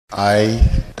I,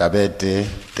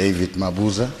 David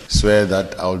Mabuza, swear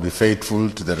that I will be faithful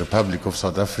to the Republic of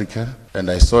South Africa, and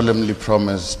I solemnly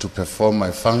promise to perform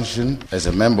my function as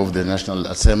a member of the National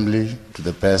Assembly to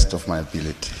the best of my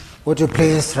ability. Would you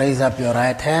please raise up your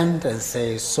right hand and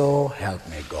say, "So help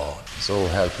me God"? So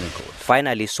help me God.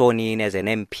 Finally sworn in as an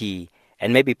MP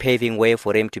and maybe paving way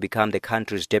for him to become the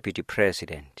country's deputy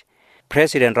president.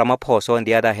 President Ramaphosa, on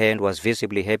the other hand, was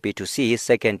visibly happy to see his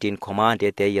second-in-command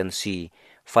at the ANC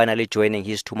finally joining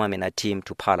his Tumamena team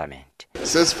to parliament.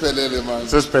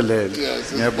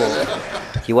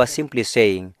 He was simply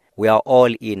saying, "We are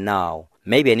all in now,"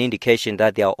 maybe an indication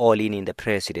that they are all in the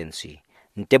presidency.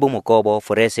 Ntebo Mokobo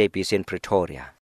for SABC in Pretoria.